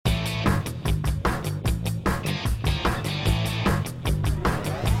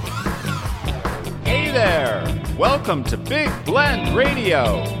Welcome to Big Blend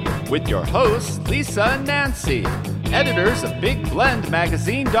Radio with your hosts, Lisa and Nancy, editors of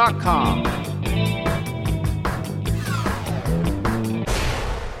BigBlendMagazine.com.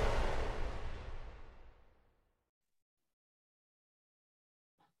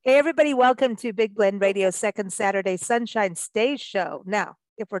 Hey, everybody, welcome to Big Blend Radio's second Saturday Sunshine Stays show. Now,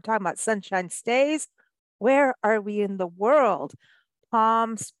 if we're talking about Sunshine Stays, where are we in the world?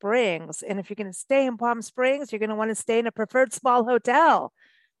 Palm Springs. And if you're going to stay in Palm Springs, you're going to want to stay in a preferred small hotel.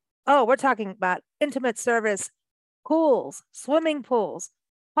 Oh, we're talking about intimate service, pools, swimming pools,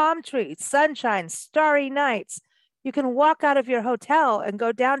 palm trees, sunshine, starry nights. You can walk out of your hotel and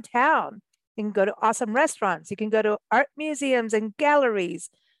go downtown. You can go to awesome restaurants. You can go to art museums and galleries.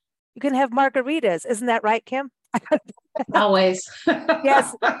 You can have margaritas. Isn't that right, Kim? Always.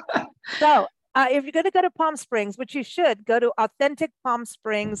 Yes. So if you're going to go to Palm Springs, which you should, go to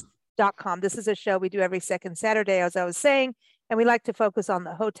AuthenticPalmSprings.com. This is a show we do every second Saturday, as I was saying, and we like to focus on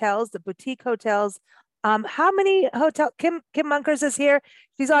the hotels, the boutique hotels. How many Kim Munkers is here.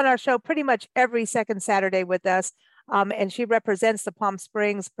 She's on our show pretty much every second Saturday with us, and she represents the Palm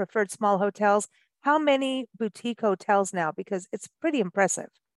Springs Preferred Small Hotels. How many boutique hotels now? Because it's pretty impressive.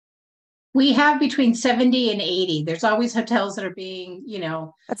 We have between 70 and 80. There's always hotels that are being,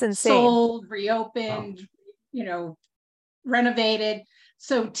 That's insane. Sold, reopened, renovated.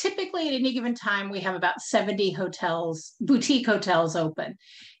 So typically at any given time, we have about 70 hotels, boutique hotels open.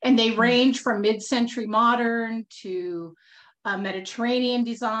 And they range from mid-century modern to Mediterranean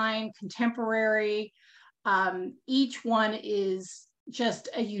design, contemporary. Each one is just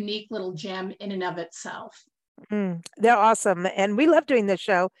a unique little gem in and of itself. They're awesome. And we love doing this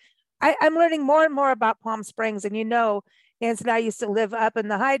show. I'm learning more and more about Palm Springs. And Nancy and I used to live up in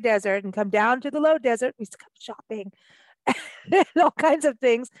the high desert and come down to the low desert. We used to come shopping and all kinds of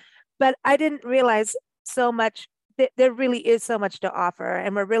things. But I didn't realize so much. There really is so much to offer.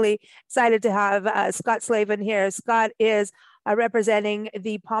 And we're really excited to have Scott Slavin here. Scott is representing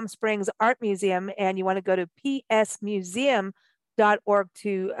the Palm Springs Art Museum. And you want to go to psmuseum.org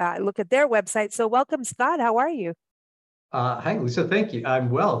to look at their website. So welcome, Scott. How are you? Hi, Lisa. Thank you. I'm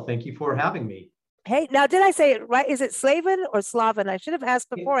well. Thank you for having me. Hey, now, did I say it right? Is it Slavin or Slavin? I should have asked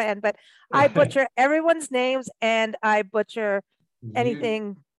beforehand, but I butcher everyone's names and I butcher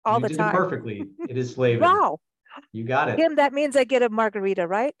anything all the time. Perfectly. It is Slavin. Wow. You got it. Kim, that means I get a margarita,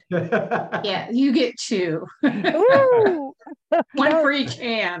 right? Yeah, you get two. Ooh. One for each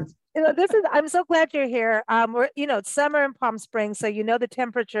hand. I'm so glad you're here. It's summer in Palm Springs, so the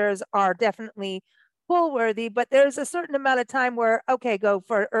temperatures are definitely pool worthy, but there's a certain amount of time where, go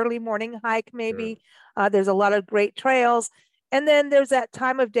for an early morning hike, maybe. Sure. There's a lot of great trails. And then there's that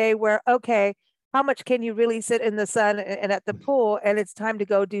time of day where, how much can you really sit in the sun and at the pool? And it's time to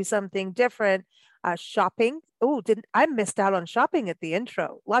go do something different. Shopping. I missed out on shopping at the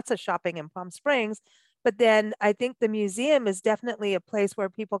intro. Lots of shopping in Palm Springs. But then I think the museum is definitely a place where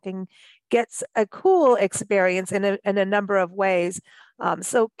people can get a cool experience in a number of ways.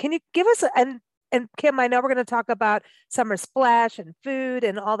 So can you give us and Kim, I know we're going to talk about Summer Splash and food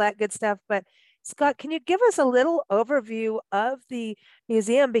and all that good stuff, but Scott, can you give us a little overview of the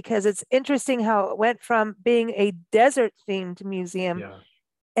museum? Because it's interesting how it went from being a desert-themed museum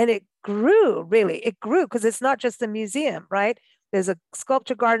and it grew, really. It grew because it's not just a museum, right? There's a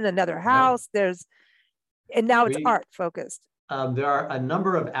sculpture garden, another house, and now it's art-focused. There are a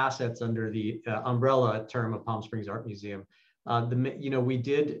number of assets under the umbrella term of Palm Springs Art Museum. The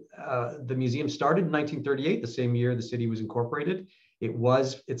museum started in 1938, the same year the city was incorporated.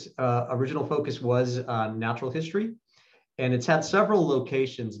 Its original focus was natural history, and it's had several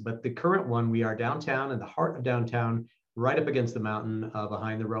locations, but the current one, we are downtown, in the heart of downtown, right up against the mountain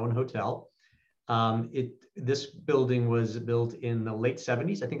behind the Rowan Hotel. This building was built in the late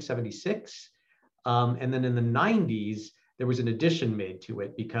 70s, I think 76. And then in the 90s, there was an addition made to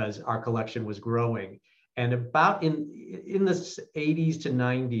it because our collection was growing. And about in the 80s to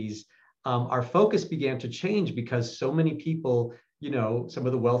 90s, our focus began to change because so many people, some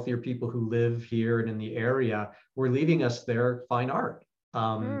of the wealthier people who live here and in the area were leaving us their fine art.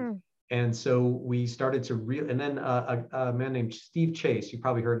 And so we started to and then a man named Steve Chase, you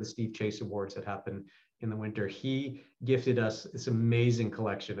probably heard of the Steve Chase Awards that happened in the winter. He gifted us this amazing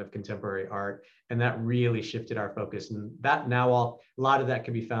collection of contemporary art, and that really shifted our focus. And that now a lot of that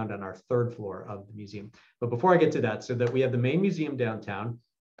can be found on our third floor of the museum. But before I get to that, so that we have the main museum downtown,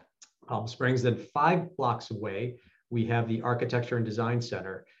 Palm Springs, then 5 blocks away, we have the Architecture and Design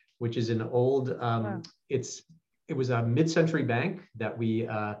Center, which is an old, it was a mid-century bank that we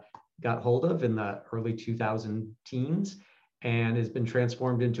got hold of in the early 2000 teens. and has been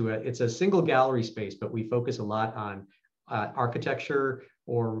transformed into it's a single gallery space, but we focus a lot on architecture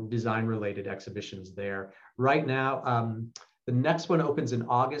or design related exhibitions there. Right now, the next one opens in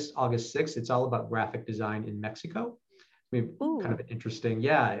August 6th. It's all about graphic design in Mexico. I mean, kind of an interesting,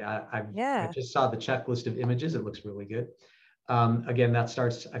 I just saw the checklist of images. It looks really good. Again, that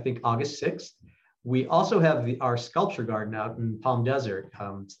starts, I think, August 6th. We also have our sculpture garden out in Palm Desert.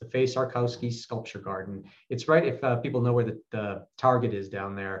 It's the Faye Sarkowski Sculpture Garden. It's right, if people know where the Target is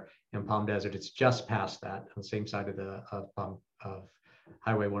down there in Palm Desert, it's just past that, on the same side of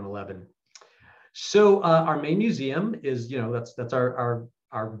Highway 111. So our main museum is, that's our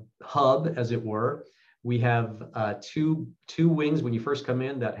hub, as it were. We have two wings when you first come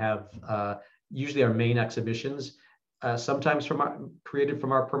in that have usually our main exhibitions. Sometimes created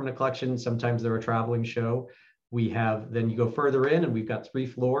from our permanent collection, sometimes they're a traveling show. Then you go further in and we've got 3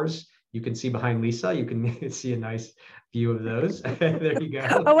 floors. You can see behind Lisa, you can see a nice view of those. There you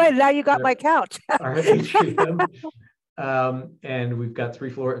go. Oh wait, now you got my couch. Our atrium. And we've got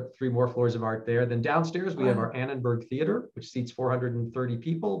 3 more floors of art there. Then downstairs, we have our Annenberg Theater, which seats 430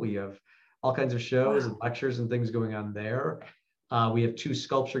 people. We have all kinds of shows and lectures and things going on there. We have 2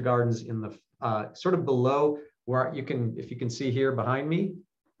 sculpture gardens in the sort of below, where if you can see here behind me,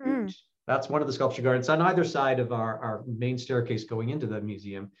 that's one of the sculpture gardens on either side of our main staircase going into the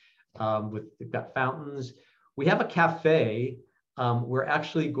museum. We've got fountains. We have a cafe. We're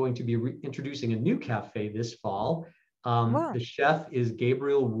actually going to be introducing a new cafe this fall. The chef is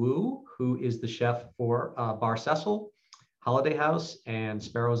Gabriel Wu, who is the chef for Bar Cecil, Holiday House, and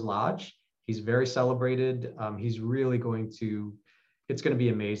Sparrow's Lodge. He's very celebrated. He's really it's going to be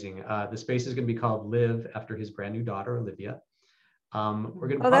amazing. The space is going to be called Live, after his brand new daughter, Olivia. We're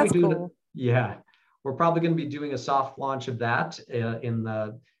going to we're probably going to be doing a soft launch of that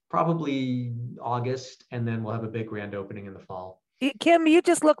in probably August, and then we'll have a big grand opening in the fall. Kim, you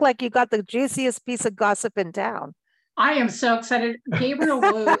just look like you got the juiciest piece of gossip in town. I am so excited. Gabriel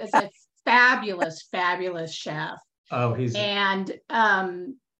Wu is a fabulous, fabulous chef. Oh,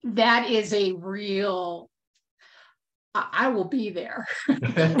 that is a real, I will be there.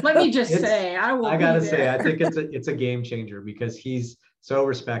 Let me just say, I gotta say, I think it's a game changer, because he's so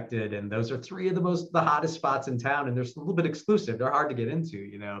respected, and those are 3 of the hottest spots in town, and they're a little bit exclusive. They're hard to get into,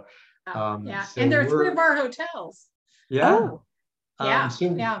 yeah, so and they're 3 of our hotels. Yeah.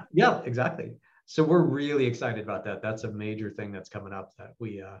 Yeah, exactly. So we're really excited about that. That's a major thing that's coming up that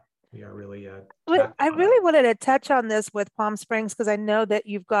we are really. I really wanted to touch on this with Palm Springs, because I know that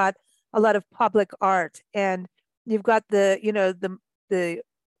you've got a lot of public art, and you've got the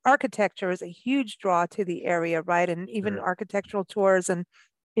architecture is a huge draw to the area, right? And even architectural tours, and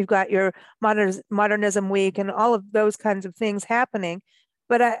you've got your Modernism Week and all of those kinds of things happening.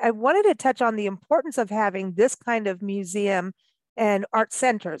 But I wanted to touch on the importance of having this kind of museum and art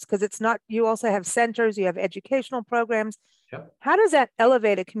centers, because it's not, you also have centers, you have educational programs. Yep. How does that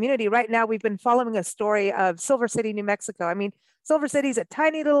elevate a community? Right now, we've been following a story of Silver City, New Mexico. I mean, Silver City is a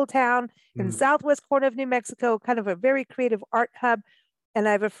tiny little town in the southwest corner of New Mexico, kind of a very creative art hub. And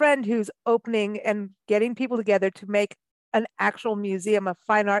I have a friend who's opening and getting people together to make an actual museum, a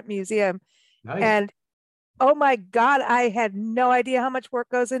fine art museum. Nice. And oh my God, I had no idea how much work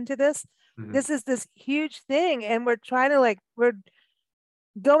goes into this. This is this huge thing. And we're trying to we're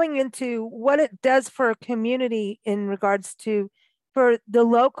going into what it does for a community in regards to, for the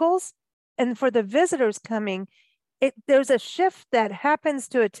locals and for the visitors coming. There's a shift that happens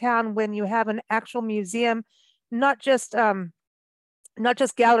to a town when you have an actual museum, not just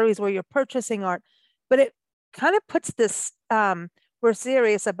galleries where you're purchasing art, but it kind of puts this, we're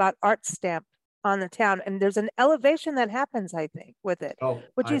serious about art stamp on the town. And there's an elevation that happens, I think, with it.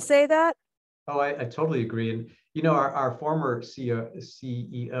 Would you say that? Oh, I totally agree. And, our former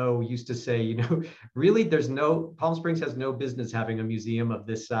CEO used to say, really, Palm Springs has no business having a museum of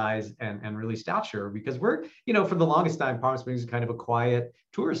this size and really stature, because we're, for the longest time, Palm Springs is kind of a quiet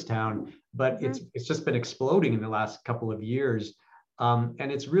tourist town, but it's just been exploding in the last couple of years.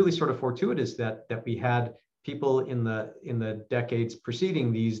 And it's really sort of fortuitous that we had people in the decades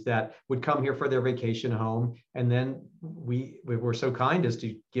preceding these that would come here for their vacation home, and then we were so kind as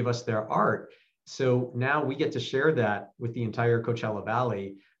to give us their art. So now we get to share that with the entire Coachella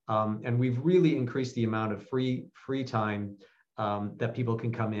Valley, and we've really increased the amount of free time that people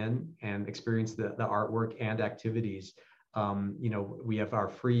can come in and experience the artwork and activities. We have our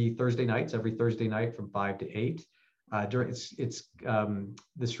free Thursday nights, every Thursday night from 5 to 8.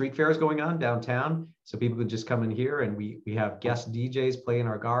 The street fair is going on downtown, so people can just come in here, and we have guest DJs play in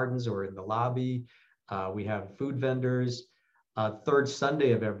our gardens or in the lobby. We have food vendors. third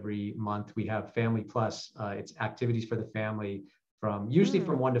Sunday of every month, we have Family Plus. It's activities for the family usually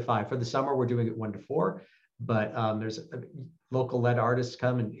from 1 to 5. For the summer, we're doing it 1 to 4. But there's local led artists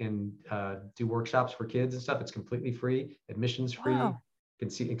come and do workshops for kids and stuff. It's completely free, admissions free. Wow. You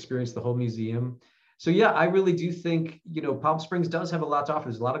can experience the whole museum. So yeah, I really do think, Palm Springs does have a lot to offer.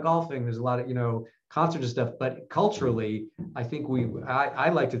 There's a lot of golfing, there's a lot of, concerts and stuff, but culturally, I think I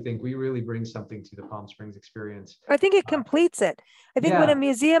like to think we really bring something to the Palm Springs experience. I think it completes it. I think when a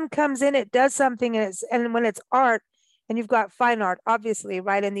museum comes in, it does something, and when it's art, and you've got fine art, obviously,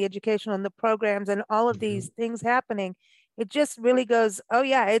 right, and the educational and the programs and all of these things happening, it just really goes, oh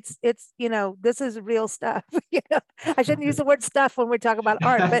yeah, it's this is real stuff. I shouldn't use the word stuff when we talk about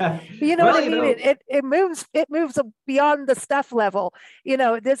art, but you know what I mean. It moves beyond the stuff level.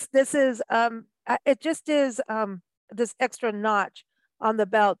 This is it just is this extra notch on the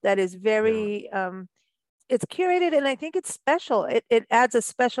belt that is very it's curated, and I think it's special. It adds a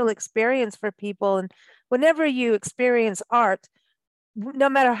special experience for people, and whenever you experience art, no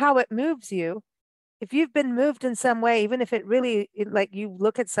matter how it moves you, if you've been moved in some way, even if it really, like you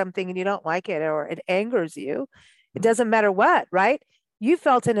look at something and you don't like it or it angers you, it doesn't matter what, right? You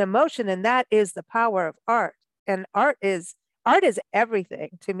felt an emotion, and that is the power of art. And art is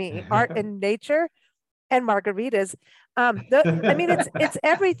everything to me. Art and nature and margaritas. It's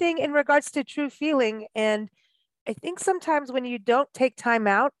everything in regards to true feeling. And I think sometimes when you don't take time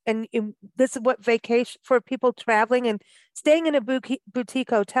out, and this is what vacation for people traveling and staying in a boutique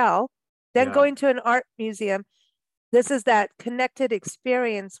hotel, then going to an art museum, this is that connected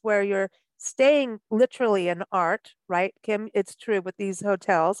experience where you're staying literally in art, right, Kim? It's true with these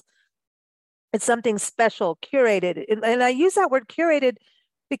hotels. It's something special, curated. And I use that word curated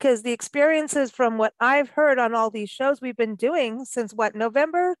because the experiences from what I've heard on all these shows we've been doing since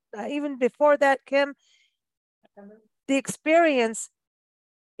November, even before that, Kim, the experience,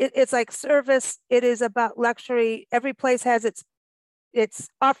 it's like service. It is about luxury. Every place has its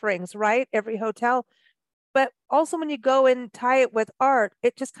offerings, right? Every hotel. But also when you go and tie it with art,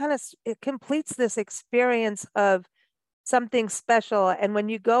 it just it completes this experience of something special. And when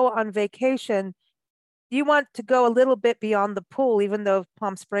you go on vacation, you want to go a little bit beyond the pool, even though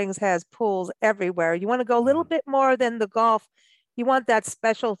Palm Springs has pools everywhere. You want to go a little bit more than the golf. You want that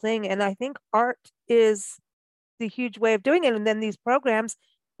special thing. And I think art is the huge way of doing it. And then these programs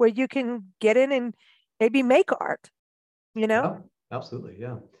where you can get in and maybe make art, Yeah, absolutely.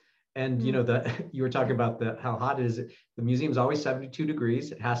 Yeah. And you were talking about how hot it is. The museum's always 72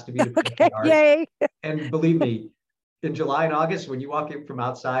 degrees. It has to be to okay, art. Yay. And believe me, in July and August, when you walk in from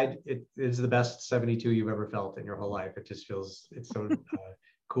outside, it is the best 72 you've ever felt in your whole life. It just feels, it's so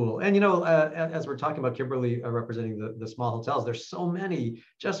cool. And, as we're talking about Kimberly representing the small hotels, there's so many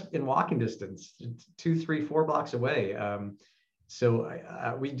just in walking distance, 2, 3, 4 blocks away. So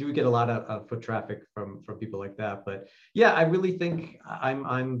we do get a lot of foot traffic from people like that. But yeah, I really think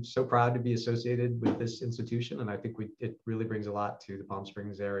I'm so proud to be associated with this institution. And I think it really brings a lot to the Palm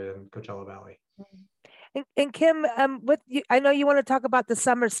Springs area and Coachella Valley. And Kim, I know you want to talk about the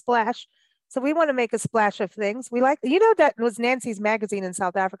summer splash. So we want to make a splash of things. We like, that was Nancy's magazine in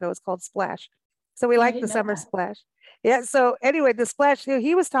South Africa. It was called Splash. So we like the summer splash. Yeah. So anyway, the splash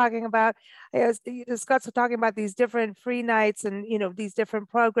he was talking about, Scott's talking about these different free nights and, these different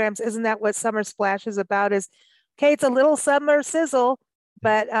programs. Isn't that what summer splash is about? Okay, it's a little summer sizzle,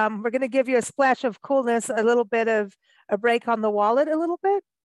 but we're going to give you a splash of coolness, a little bit of a break on the wallet a little bit.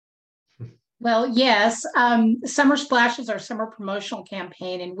 Well, yes. Summer Splash is our summer promotional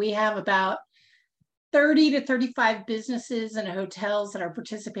campaign, and we have about 30 to 35 businesses and hotels that are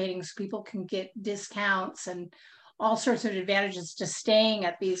participating, so people can get discounts and all sorts of advantages to staying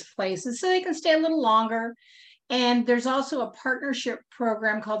at these places so they can stay a little longer. And there's also a partnership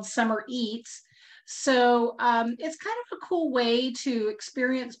program called Summer Eats. So it's kind of a cool way to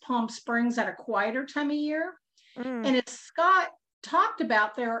experience Palm Springs at a quieter time of year. And as Scott talked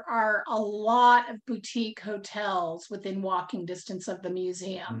about, there are a lot of boutique hotels within walking distance of the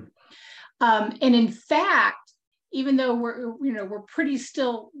museum. And in fact, even though we're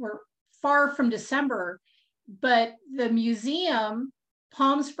far from December, but the museum,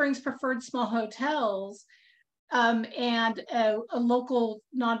 Palm Springs Preferred Small Hotels, and a local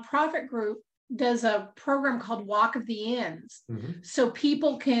nonprofit group does a program called Walk of the Inns. So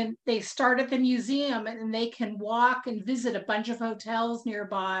people they start at the museum and they can walk and visit a bunch of hotels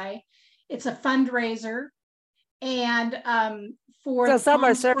nearby. It's a fundraiser. And so some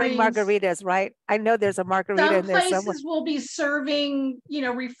are serving margaritas, right? I know there's a margarita in there somewhere. Some places will be serving,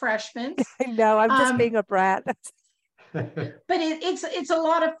 refreshments. I know, I'm just being a brat. it's a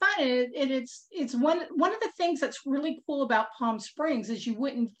lot of fun. It's one of the things that's really cool about Palm Springs is you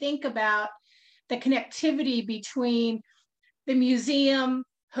wouldn't think about the connectivity between the museum,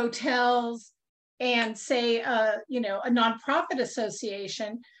 hotels, and say a nonprofit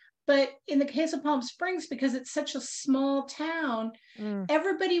association. But in the case of Palm Springs, because it's such a small town,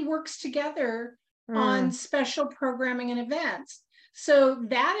 everybody works together on special programming and events. So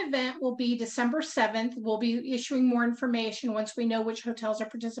that event will be December 7th. We'll be issuing more information once we know which hotels are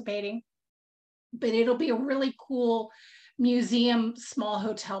participating. But it'll be a really cool museum small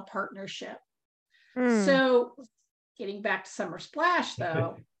hotel partnership. So getting back to Summer Splash,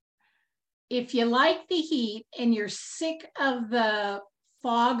 though, if you like the heat and you're sick of the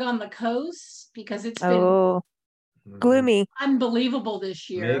fog on the coast, because it's been gloomy, unbelievable this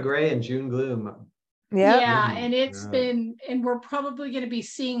year. May gray and June gloom. Yeah, and it's been, and we're probably going to be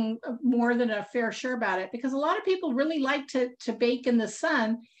seeing more than a fair share about it, because a lot of people really like to bake in the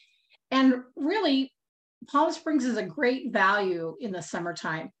sun. And really, Palm Springs is a great value in the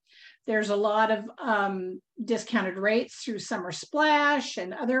summertime. There's a lot of discounted rates through Summer Splash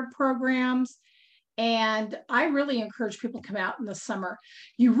and other programs. And I really encourage people to come out in the summer.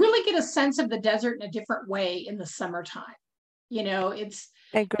 You really get a sense of the desert in a different way in the summertime. You know,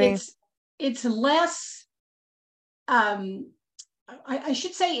 I agree. It's less, I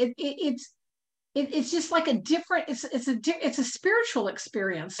should say it's just like a different, it's a spiritual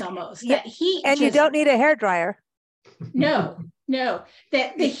experience almost. Yeah. That heat. And you don't need a hairdryer. No,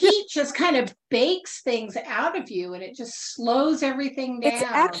 that the heat just kind of bakes things out of you, and it just slows everything down. It's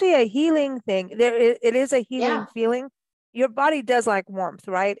actually a healing thing. It is a healing feeling. Your body does like warmth,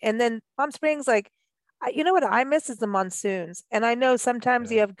 right? And then Palm Springs, like, you know what I miss is the monsoons. And I know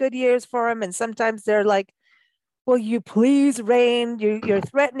sometimes you have good years for them, and sometimes they're like, will you please rain? You're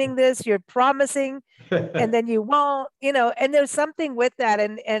threatening this, you're promising, and then you won't, and there's something with that.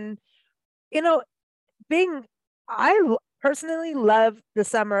 And I personally love the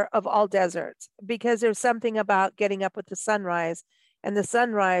summer of all deserts, because there's something about getting up with the sunrise, and the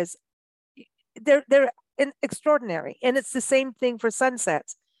sunrise, they're extraordinary. And it's the same thing for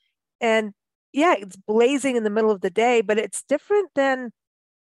sunsets. And yeah, it's blazing in the middle of the day, but it's different than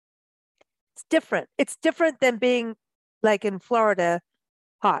being like in Florida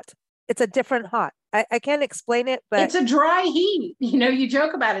hot. It's a different hot. I can't explain it, but it's a dry heat. You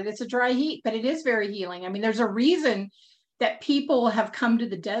joke about it. It's a dry heat, but it is very healing. I mean, there's a reason that people have come to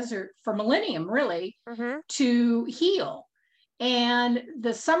the desert for millennium, really, to heal. And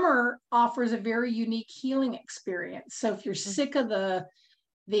the summer offers a very unique healing experience. So if you're sick of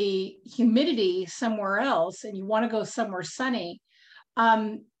the humidity somewhere else and you want to go somewhere sunny,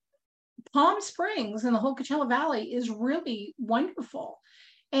 Palm Springs and the whole Coachella Valley is really wonderful.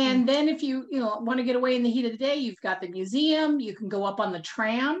 And then if you want to get away in the heat of the day, you've got the museum. You can go up on the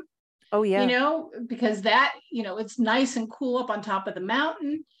tram. Oh yeah. Because that, it's nice and cool up on top of the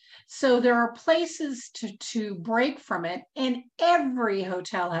mountain. So there are places to break from it. And every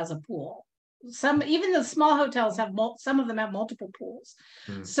hotel has a pool. Even the small hotels have some of them have multiple pools.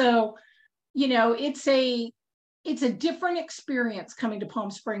 So, it's a different experience coming to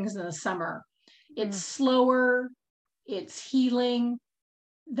Palm Springs in the summer. It's slower, it's healing.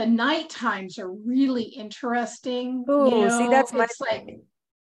 The night times are really interesting. See, that's my like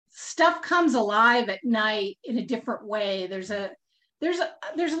stuff comes alive at night in a different way. There's a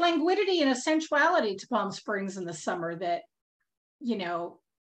languidity and a sensuality to Palm Springs in the summer that,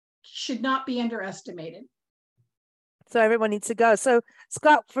 should not be underestimated. So everyone needs to go. So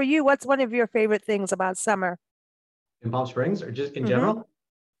Scott, for you, what's one of your favorite things about summer? In Palm Springs, or just in general?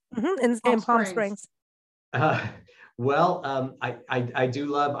 In Palm Springs. Well, I do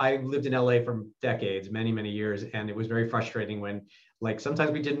love, I lived in LA for decades, many, many years. And it was very frustrating when, like,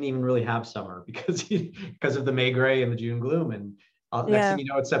 sometimes we didn't even really have summer because of the May gray and the June gloom. And next thing you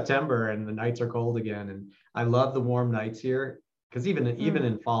know, it's September and the nights are cold again. And I love the warm nights here, because even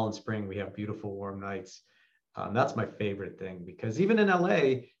in fall and spring, we have beautiful warm nights. That's my favorite thing, because even in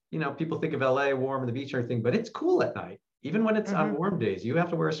LA, people think of LA warm and the beach and everything, but it's cool at night. Even when it's on warm days, you have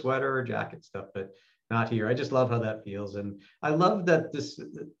to wear a sweater or jacket stuff, but not here. I just love how that feels. And I love that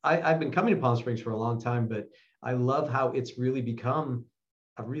I've been coming to Palm Springs for a long time, but I love how it's really become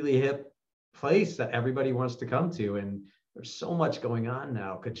a really hip place that everybody wants to come to. And there's so much going on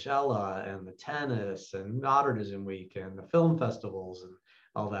now, Coachella and the tennis and Modernism Week and the film festivals and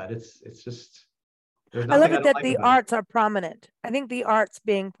all that. It's just, I love it that the arts are prominent. I think the arts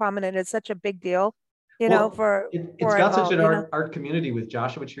being prominent is such a big deal. It's got such an art community with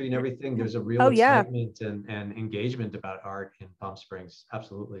Joshua Tree and everything. There's a real excitement and engagement about art in Palm Springs.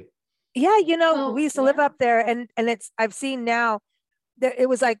 Absolutely. Yeah, you know, Well, we used to live yeah. up there, and it's I've seen now that it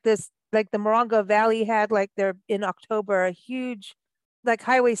was like this, like the Morongo Valley had like there in October a huge, like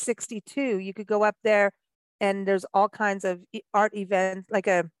Highway 62. You could go up there, and there's all kinds of art events, like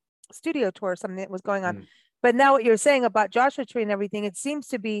a studio tour or something that was going on. Mm. But now what you're saying about Joshua Tree and everything, it seems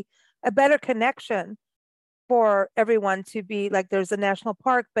to be a better connection for everyone to be like there's a national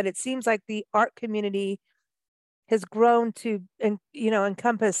park, but it seems like the art community has grown to,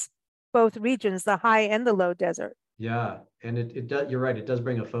 encompass both regions, the high and the low desert. Yeah, and it does. You're right. It does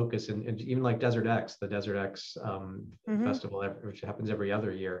bring a focus, and even like Desert X, the Desert X Mhm. festival, which happens every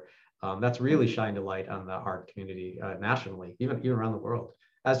other year. That's really shined a light on the art community nationally, even around the world.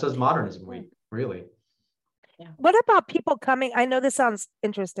 As does Modernism Week, really. What about people coming? I know this sounds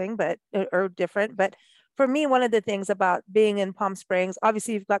interesting, but or different, but for me, one of the things about being in Palm Springs,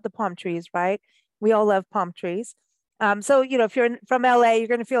 obviously you've got the palm trees, right? We all love palm trees. So if you're from LA, you're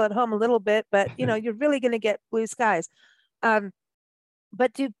going to feel at home a little bit, but you're really going to get blue skies. Um,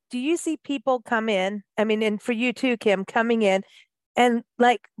 but do you see people come in? I mean, and for you too, Kim, coming in and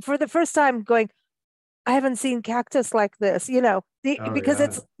like for the first time going, I haven't seen cactus like this, Oh because yeah.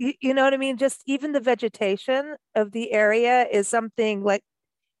 it's, you know what I mean? Just even the vegetation of the area is something like,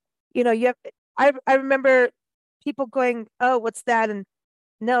 you have, I remember people going, oh, what's that? And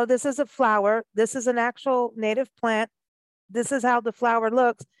no, this is a flower. This is an actual native plant. This is how the flower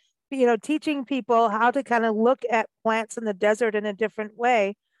looks. Teaching people how to kind of look at plants in the desert in a different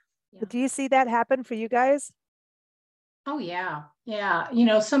way. Yeah. Do you see that happen for you guys? Oh yeah.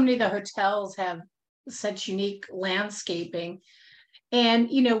 Yeah. So many of the hotels have such unique landscaping. And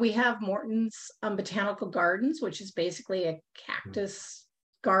we have Morton's Botanical Gardens, which is basically a cactus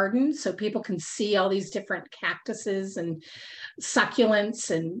garden. So people can see all these different cactuses and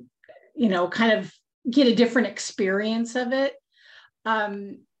succulents and, kind of get a different experience of it.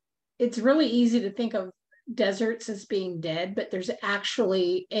 It's really easy to think of deserts as being dead, but there's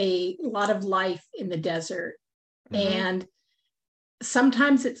actually a lot of life in the desert. And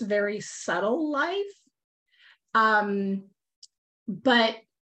sometimes it's very subtle life. But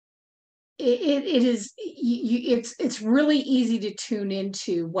it is it's really easy to tune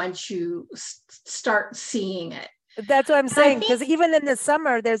into once you start seeing it. That's what I'm saying, think, because even in the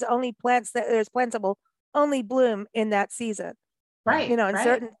summer, there's plants that will only bloom in that season. right, In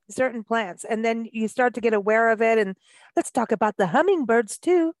right. certain plants, and then you start to get aware of it. And let's talk about the hummingbirds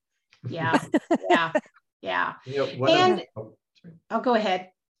too. Yeah, yeah, yeah. And I'll go ahead.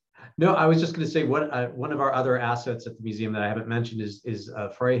 No, I was just going to say one of our other assets at the museum that I haven't mentioned is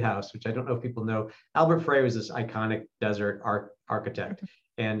Frey House, which I don't know if people know. Albert Frey was this iconic desert architect,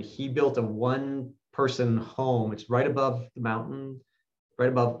 and he built a one-person home. It's right above the mountain, right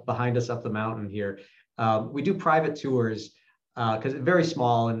above behind us up the mountain here. We do private tours because it's very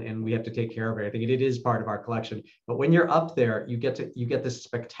small and we have to take care of everything. It is part of our collection. But when you're up there, you get this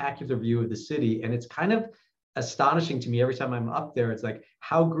spectacular view of the city, and it's kind of astonishing to me every time I'm up there. It's like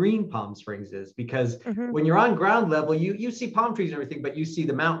how green Palm Springs is, because when you're on ground level, you see palm trees and everything, but you see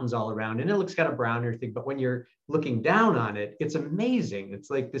the mountains all around and it looks kind of brown and everything. But when you're looking down on it, it's amazing. It's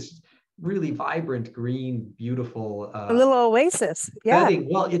like this really vibrant, green, beautiful a little oasis. Yeah. setting.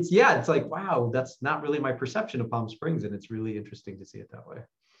 Well, it's like, wow, that's not really my perception of Palm Springs. And it's really interesting to see it that way.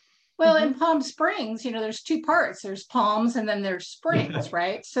 Well, in Palm Springs, there's two parts. There's palms and then there's springs,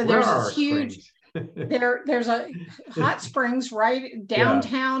 right? So there's this huge there's a hot springs right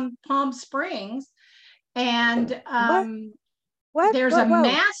downtown Palm Springs, and there's a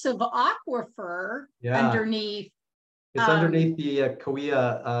massive aquifer underneath. It's underneath the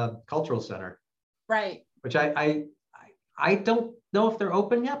Cahuilla Cultural Center, right? Which I don't know if they're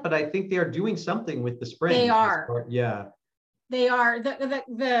open yet, but I think they are doing something with the springs. They are. Yeah. They are.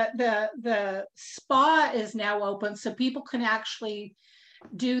 The spa is now open, so people can actually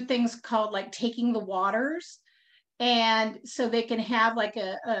do things called like taking the waters, and so they can have like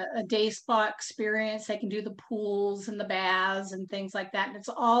a day spa experience. They can do the pools and the baths and things like that, and it's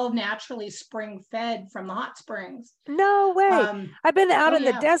all naturally spring fed from the hot springs. No way. I've been out in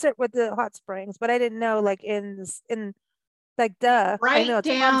the desert with the hot springs, but I didn't know like in like right, I know it's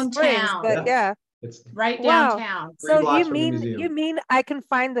downtown Springs, but yeah. It's right downtown. Wow. So you mean I can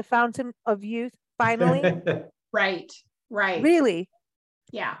find the fountain of youth finally? Right. Really?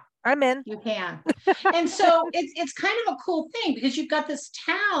 Yeah, I'm in. You can. And so it's kind of a cool thing because you've got this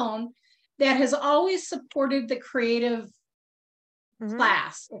town that has always supported the creative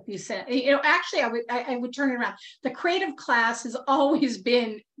class. If you said, actually I would turn it around. The creative class has always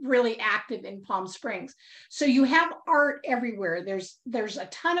been really active in Palm Springs. So you have art everywhere. There's a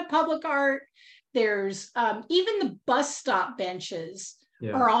ton of public art. There's even the bus stop benches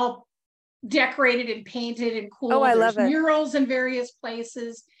are all decorated and painted and cool. Oh, I There's love it. murals in various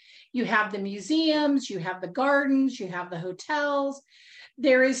places. You have the museums, you have the gardens, you have the hotels.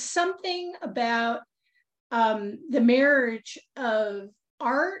 There is something about the marriage of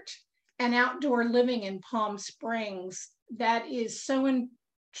art and outdoor living in Palm Springs that is so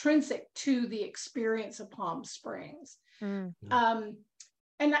intrinsic to the experience of Palm Springs. Mm.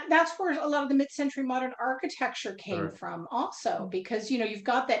 And that's where a lot of the mid-century modern architecture came from also, because, you know, you've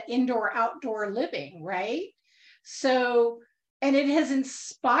got that indoor outdoor living, right? So, and it has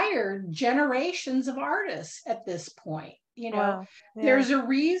inspired generations of artists at this point. You know, Wow. Yeah. there's a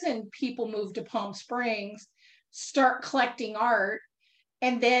reason people move to Palm Springs, start collecting art,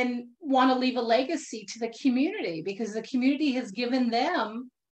 and then want to leave a legacy to the community, because the community has given them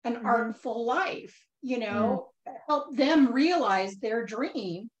an artful life, you know, help them realize their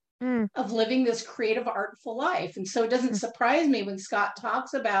dream of living this creative, artful life. And so it doesn't surprise me when Scott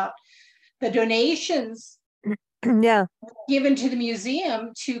talks about the donations Yeah. given to the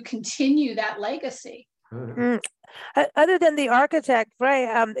museum to continue that legacy. Other than the architect,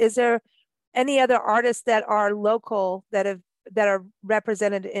 right? Is there any other artists that are local that are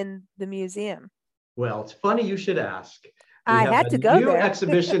represented in the museum? Well, it's funny you should ask. I had to go new there.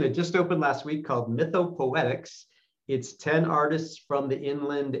 exhibition. It just opened last week called Mythopoetics. It's 10 artists from the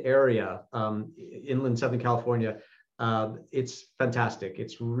inland area, inland Southern California. It's fantastic.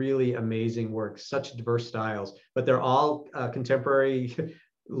 It's really amazing work, such diverse styles, but they're all contemporary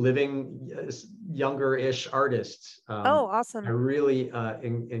living, younger-ish artists. Oh, awesome. I really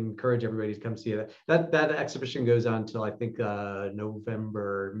encourage everybody to come see it. That exhibition goes on till I think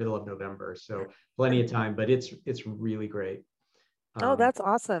November, middle of November. So plenty of time, but it's really great. Oh, that's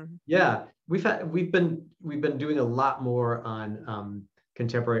awesome. Yeah, we've been doing a lot more on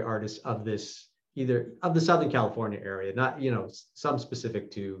contemporary artists of this, either of the Southern California area, not, you know, some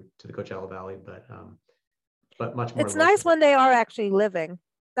specific to the Coachella Valley, but much more. It's nice when they are actually living.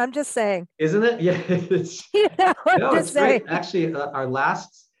 I'm just saying. Isn't it? Yeah. It's, you know, no, it's it's great. Actually, our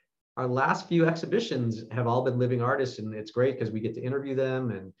last few exhibitions have all been living artists, and it's great because we get to interview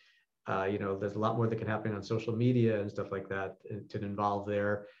them, and you know, there's a lot more that can happen on social media and stuff like that to involve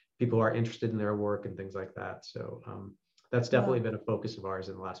their people who are interested in their work and things like that. So that's definitely been a focus of ours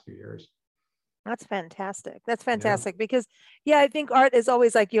in the last few years. That's fantastic. That's fantastic because, I think art is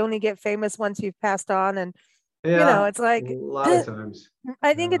always like you only get famous once you've passed on, and you know, it's like a lot of times.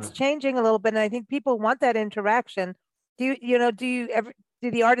 I think it's changing a little bit, and I think people want that interaction. Do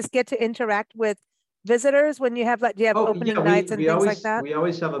the artists get to interact with visitors when you have do you have opening nights and things like that? We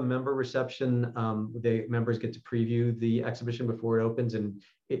always have a member reception. The members get to preview the exhibition before it opens, and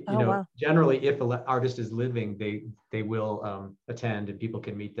generally, if an artist is living, they will attend and people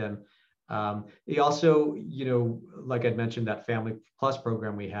can meet them. They also, you know, like I'd mentioned, that Family Plus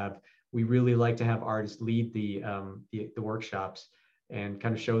program we have. We really like to have artists lead the workshops and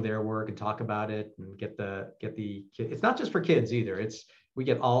kind of show their work and talk about it and get the. It's not just for kids either. We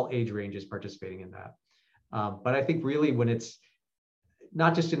get all age ranges participating in that. But I think really when it's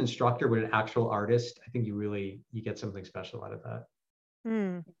not just an instructor, but an actual artist, I think you get something special out of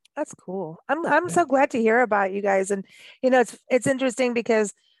that. That's cool. I'm so glad to hear about you guys. And, you know, it's interesting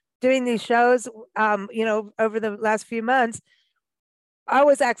because doing these shows, you know, over the last few months, I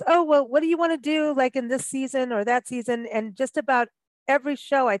always ask, oh, well, what do you want to do like in this season or that season? And just about every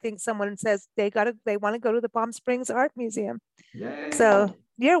show, I think someone says they want to go to the Palm Springs Art Museum. Yay. So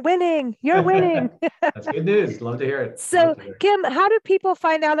you're winning. You're winning. That's good news. Love to hear it. So Kim, how do people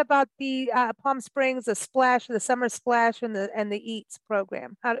find out about the Palm Springs, the Splash, the Summer Splash, and the EATS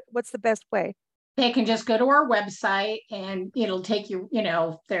program? What's the best way? They can just go to our website and it'll take you, you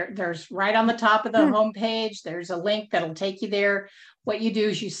know, there's right on the top of the homepage, there's a link that'll take you there. What you do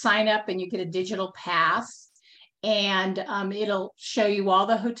is you sign up and you get a digital pass, and it'll show you all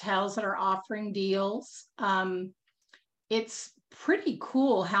the hotels that are offering deals. It's pretty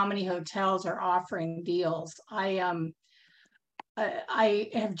cool how many hotels are offering deals. I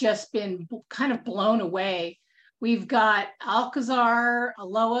have just been kind of blown away. We've got Alcazar,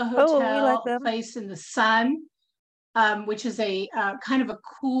 Aloha Hotel, Place in the Sun, which is a kind of a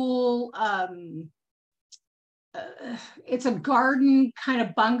cool, it's a garden kind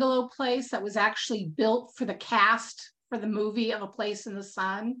of bungalow place that was actually built for the cast for the movie of A Place in the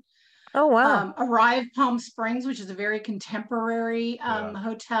Sun. Oh, wow. Arrive Palm Springs, which is a very contemporary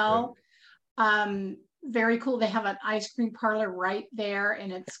hotel. Right. Very cool. They have an ice cream parlor right there,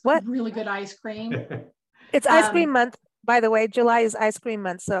 and it's really good ice cream. It's ice cream month, by the way. July is ice cream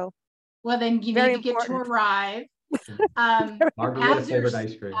month, so. Well, then you need to get to Arrive. Margarita flavored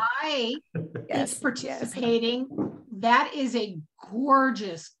ice cream. Is participating. That is a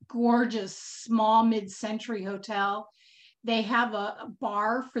gorgeous, gorgeous small mid-century hotel. They have a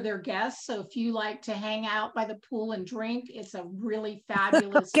bar for their guests. So if you like to hang out by the pool and drink, it's a really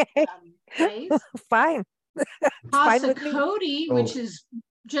fabulous Okay. place. Fine. It's fine Casa with me. Cody, Oh. which is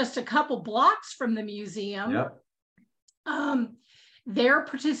just a couple blocks from the museum. Yep. They're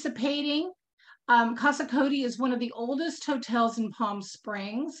participating. Casa Cody is one of the oldest hotels in Palm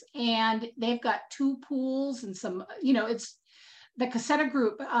Springs, and they've got 2 pools and some, it's the Casetta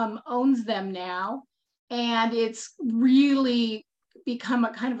Group owns them now, and it's really become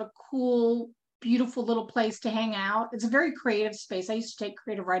a kind of a cool, beautiful little place to hang out. It's a very creative space. I used to take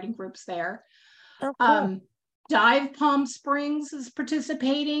creative writing groups there. Oh, cool. Dive Palm Springs is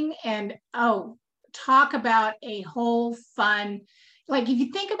participating, and talk about a whole fun, like if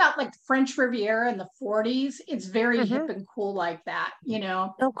you think about like French Riviera in the 40s, it's very hip and cool like that,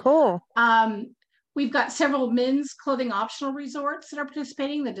 Oh, cool. We've got several men's clothing optional resorts that are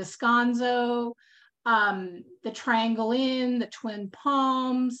participating: the Descanso, the Triangle Inn, the Twin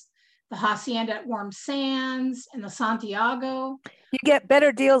Palms, the Hacienda at Warm Sands, and the Santiago. You get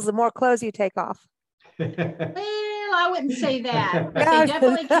better deals the more clothes you take off. Well, I wouldn't say that, but they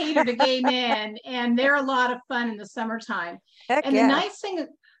definitely cater to gay men, and they're a lot of fun in the summertime. Heck And yeah. the nice thing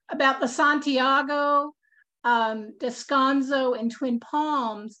about the Santiago, Descanso, and Twin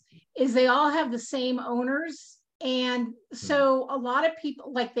Palms is they all have the same owners. And so a lot of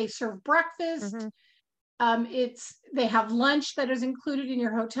people, like, they serve breakfast. They have lunch that is included in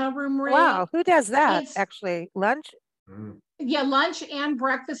your hotel room rate. Wow, who does that It's- actually? Lunch? Yeah, lunch and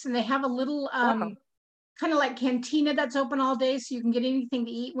breakfast. And they have a little Wow. kind of like cantina that's open all day, so you can get anything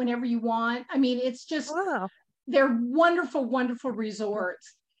to eat whenever you want. I mean, it's just, Wow. they're wonderful, wonderful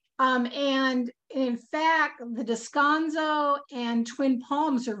resorts. And in fact, the Descanso and Twin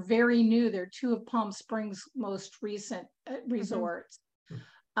Palms are very new. They're 2 of Palm Springs' most recent resorts.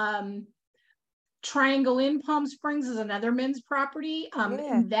 Triangle Inn Palm Springs is another men's property.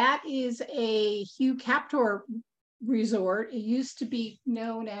 And that is a Hugh Captor resort. It used to be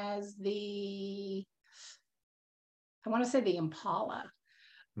known as I want to say the Impala.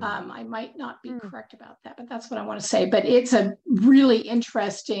 I might not be correct about that, but that's what I want to say. But it's a really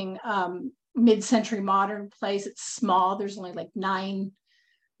interesting mid-century modern place. It's small. There's only like nine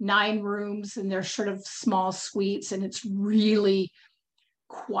rooms, and they're sort of small suites, and it's really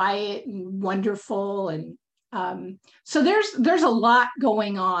quiet and wonderful. And so there's a lot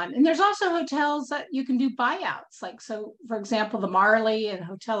going on. And there's also hotels that you can do buyouts. Like, so for example, the Marley and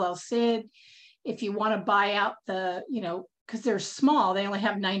Hotel El Cid, if you want to buy out because they're small, they only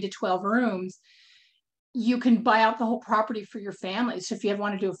have 9 to 12 rooms, you can buy out the whole property for your family. So if you ever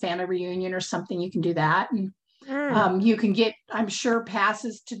want to do a family reunion or something, you can do that. And you can get, I'm sure,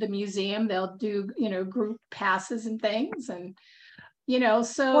 passes to the museum. They'll do, group passes and things. And,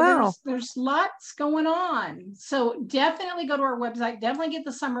 so Wow. there's lots going on. So definitely go to our website. Definitely get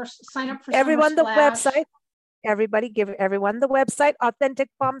the sign up for Everyone, the Summer Splash. website. Everybody, give everyone the website.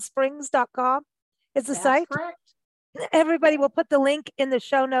 AuthenticPalmSprings.com is the That's site. correct. Everybody will put the link in the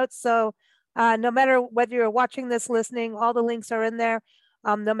show notes. So no matter whether you're watching this, listening, all the links are in there.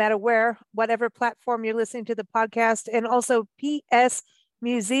 No matter where, whatever platform you're listening to the podcast, and also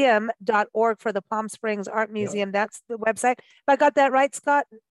psmuseum.org for the Palm Springs Art Museum. That's the website. If I got that right, Scott?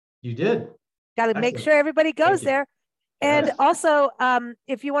 You did. Got to make Excellent. sure everybody goes you. there. And Yes. also,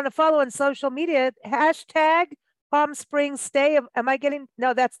 if you want to follow on social media, hashtag Palm Springs Stay. Am I getting?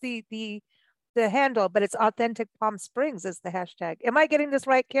 No, that's the handle, but it's Authentic Palm Springs is the hashtag. Am I getting this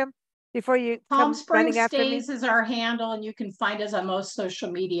right, Kim? Before you Palm come running Springs after me? Stays is our handle, and you can find us on most social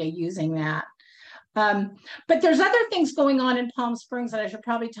media using that. But there's other things going on in Palm Springs that I should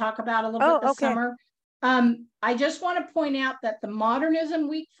probably talk about a little bit this summer. I just want to point out that the Modernism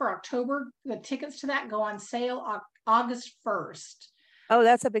Week for October, the tickets to that go on sale August 1st. Oh,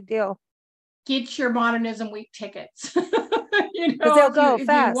 that's a big deal. Get your Modernism Week tickets. They'll go if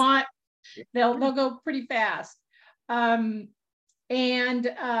fast. you want, they'll go pretty fast.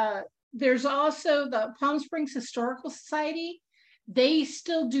 There's also the Palm Springs Historical Society. They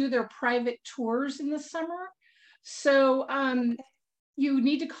still do their private tours in the summer. So you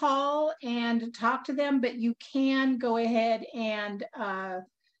need to call and talk to them, but you can go ahead and,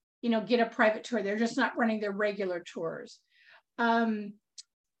 get a private tour. They're just not running their regular tours. The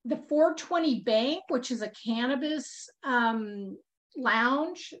 420 Bank, which is a cannabis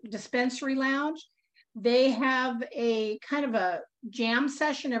lounge, dispensary lounge, they have a kind of a jam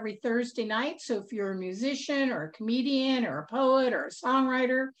session every Thursday night. So if you're a musician or a comedian or a poet or a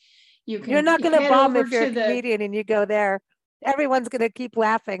songwriter, You're not going to bomb if you're a comedian and you go there. Everyone's going to keep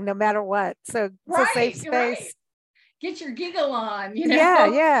laughing no matter what. So it's a safe space. get your giggle on,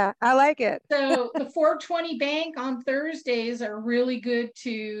 Yeah, I like it. So the 420 Bank on Thursdays are really good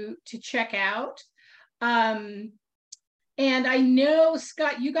to check out. And I know,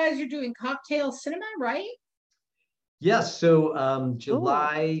 Scott, you guys are doing cocktail cinema, right? Yes, so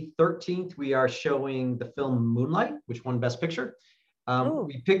July 13th, we are showing the film Moonlight, which won Best Picture.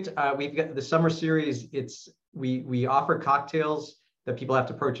 We've got the summer series. We offer cocktails that people have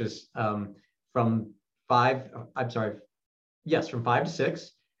to purchase from 5 to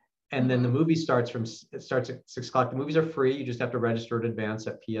 6. And then the movie starts at 6 o'clock. The movies are free. You just have to register in advance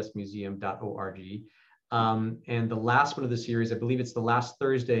at psmuseum.org. And the last one of the series, I believe it's the last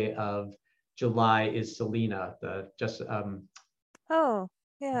Thursday of July, is Selena. Oh,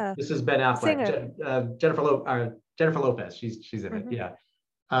 yeah. This is Ben Affleck. Jennifer Lopez. She's in it. Yeah.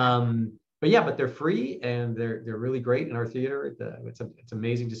 But they're free and they're really great in our theater. It's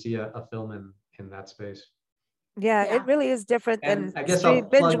amazing to see a film in that space. Yeah, it really is different than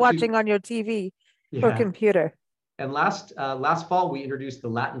binge watching on your TV or computer. And last fall, we introduced the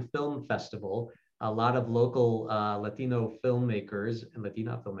Latin Film Festival. A lot of local Latino filmmakers and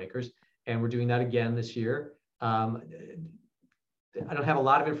Latina filmmakers, and we're doing that again this year. I don't have a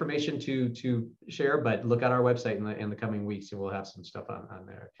lot of information to share, but look at our website in the coming weeks, and we'll have some stuff on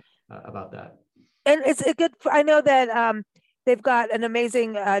there about that. And it's a good. I know that they've got an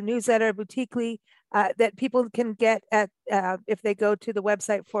amazing newsletter, Boutiquely, that people can get at if they go to the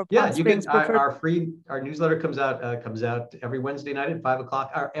website for Palm Springs. Our newsletter comes out every Wednesday night at 5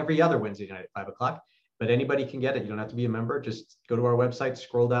 o'clock, or every other Wednesday night at 5 o'clock. But anybody can get it. You don't have to be a member. Just go to our website,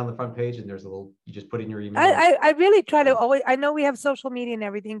 scroll down the front page, and there's you just put in your email. I really try to always. I know we have social media and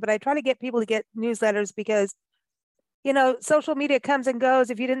everything, but I try to get people to get newsletters because, social media comes and goes.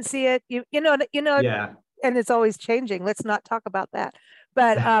 If you didn't see it, you know. Yeah. And it's always changing. Let's not talk about that.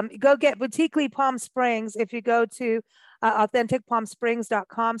 But go get Boutiquely Palm Springs. If you go to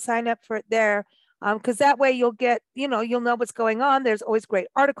authenticpalmsprings.com, sign up for it there. Because that way you'll get, you'll know what's going on. There's always great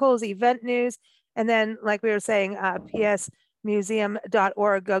articles, event news. And then, like we were saying,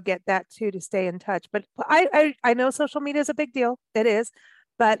 psmuseum.org, go get that too to stay in touch. But I know social media is a big deal. It is.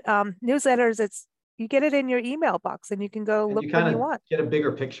 But newsletters, you get it in your email box and you can go look when you want. Get a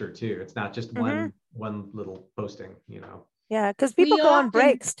bigger picture too. It's not just one little posting, Yeah, because people go on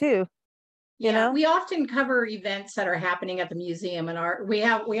breaks too. You know, we often cover events that are happening at the museum, and we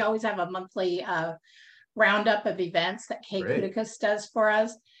always have a monthly roundup of events that Kay Kudikas does for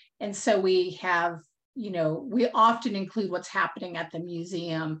us. And so we have, we often include what's happening at the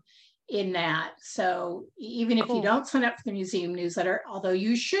museum in that. So even if you don't sign up for the museum newsletter, although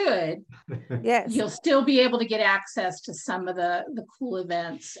you should, you'll still be able to get access to some of the cool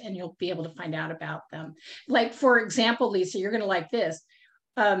events, and you'll be able to find out about them. Like, for example, Lisa, you're going to like this.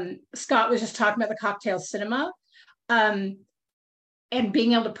 Scott was just talking about the cocktail cinema and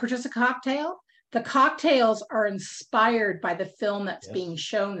being able to purchase a cocktail. The cocktails are inspired by the film that's being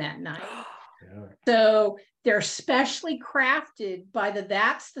shown that night. So they're specially crafted by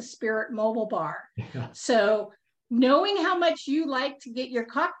That's the Spirit mobile bar. So knowing how much you like to get your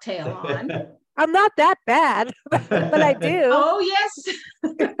cocktail on. I'm not that bad, but I do. Oh, yes.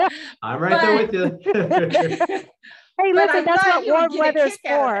 I'm right there with you. Hey, listen, that's what warm weather is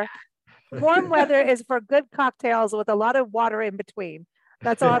for. Warm weather is for good cocktails with a lot of water in between.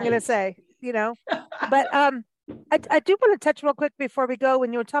 That's all I'm going to say, But I do want to touch real quick before we go.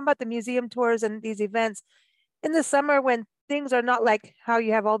 When you were talking about the museum tours and these events in the summer, when things are not like how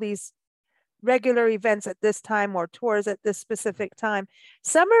you have all these regular events at this time or tours at this specific time,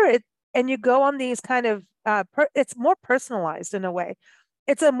 and you go on these kind of, it's more personalized in a way.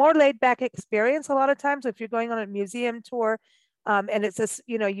 It's a more laid back experience a lot of times if you're going on a museum tour and it's just,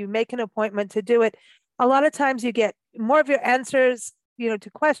 you make an appointment to do it. A lot of times you get more of your answers,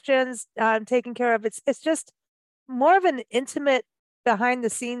 to questions taken care of. It's just more of an intimate behind the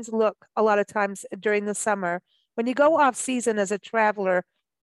scenes look a lot of times during the summer. When you go off season as a traveler,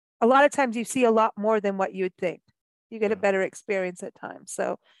 a lot of times you see a lot more than what you'd think. You get a better experience at times.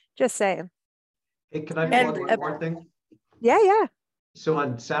 So just saying. Hey, can I plug one more thing? Yeah. So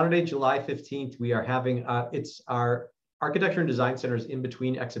on Saturday, July 15th, we are having, it's our Architecture and Design Center is in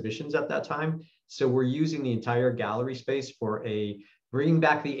between exhibitions at that time. So we're using the entire gallery space for a bringing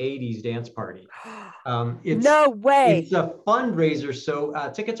back the 80s dance party. No way. It's a fundraiser.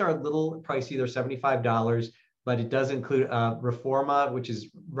 So tickets are a little pricey. They're $75. but it does include Reforma, which is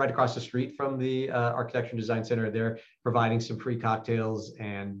right across the street from the Architecture and Design Center. They're providing some free cocktails,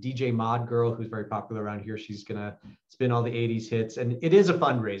 and DJ Mod Girl, who's very popular around here, she's gonna spin all the 80s hits, and it is a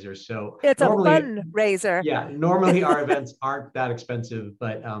fundraiser. So it's normally, a fundraiser. Yeah, normally our events aren't that expensive,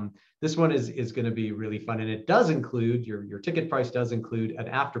 but this one is going to be really fun, and it does include your ticket price does include an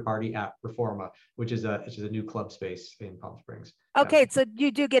after party at Reforma, which is a new club space in Palm Springs. Okay, so you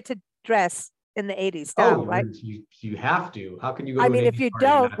do get to dress in the 80s style, right? You have to. How can you go? I mean, if you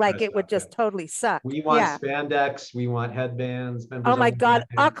don't, like, it would just totally suck. We want spandex. We want headbands. Oh my God,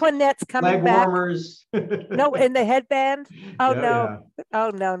 Aquanet's coming leg back. Warmers. No, in the headband. Oh yeah, no. Yeah.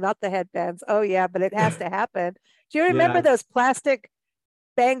 Oh no, not the headbands. Oh yeah, but it has to happen. Do you remember those plastic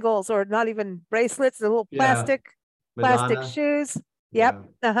bangles, or not even bracelets, the little plastic shoes? Yep.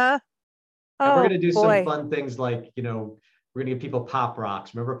 Yeah. Oh, and we're gonna do some fun things like, we're gonna give people pop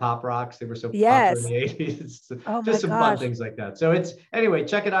rocks. Remember pop rocks? They were so popular in the 80s. Oh just some fun things like that. So anyway,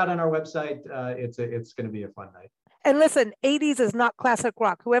 check it out on our website. It's gonna be a fun night. And listen, 80s is not classic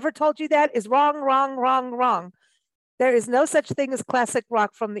rock. Whoever told you that is wrong, wrong, wrong, wrong. There is no such thing as classic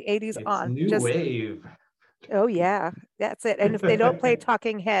rock from the 80s on. New wave. Oh yeah, that's it. And if they don't play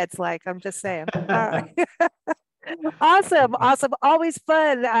Talking Heads, like, I'm just saying. All right. Awesome. Always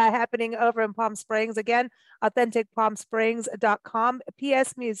fun happening over in Palm Springs. Again, authenticpalmsprings.com,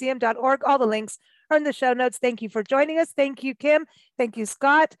 psmuseum.org. All the links are in the show notes. Thank you for joining us. Thank you, Kim. Thank you,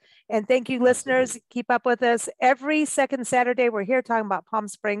 Scott. And thank you, listeners. Keep up with us every second Saturday. We're here talking about Palm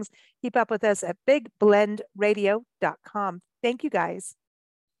Springs. Keep up with us at bigblendradio.com. Thank you, guys.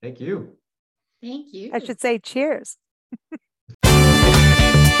 Thank you. Thank you. I should say cheers.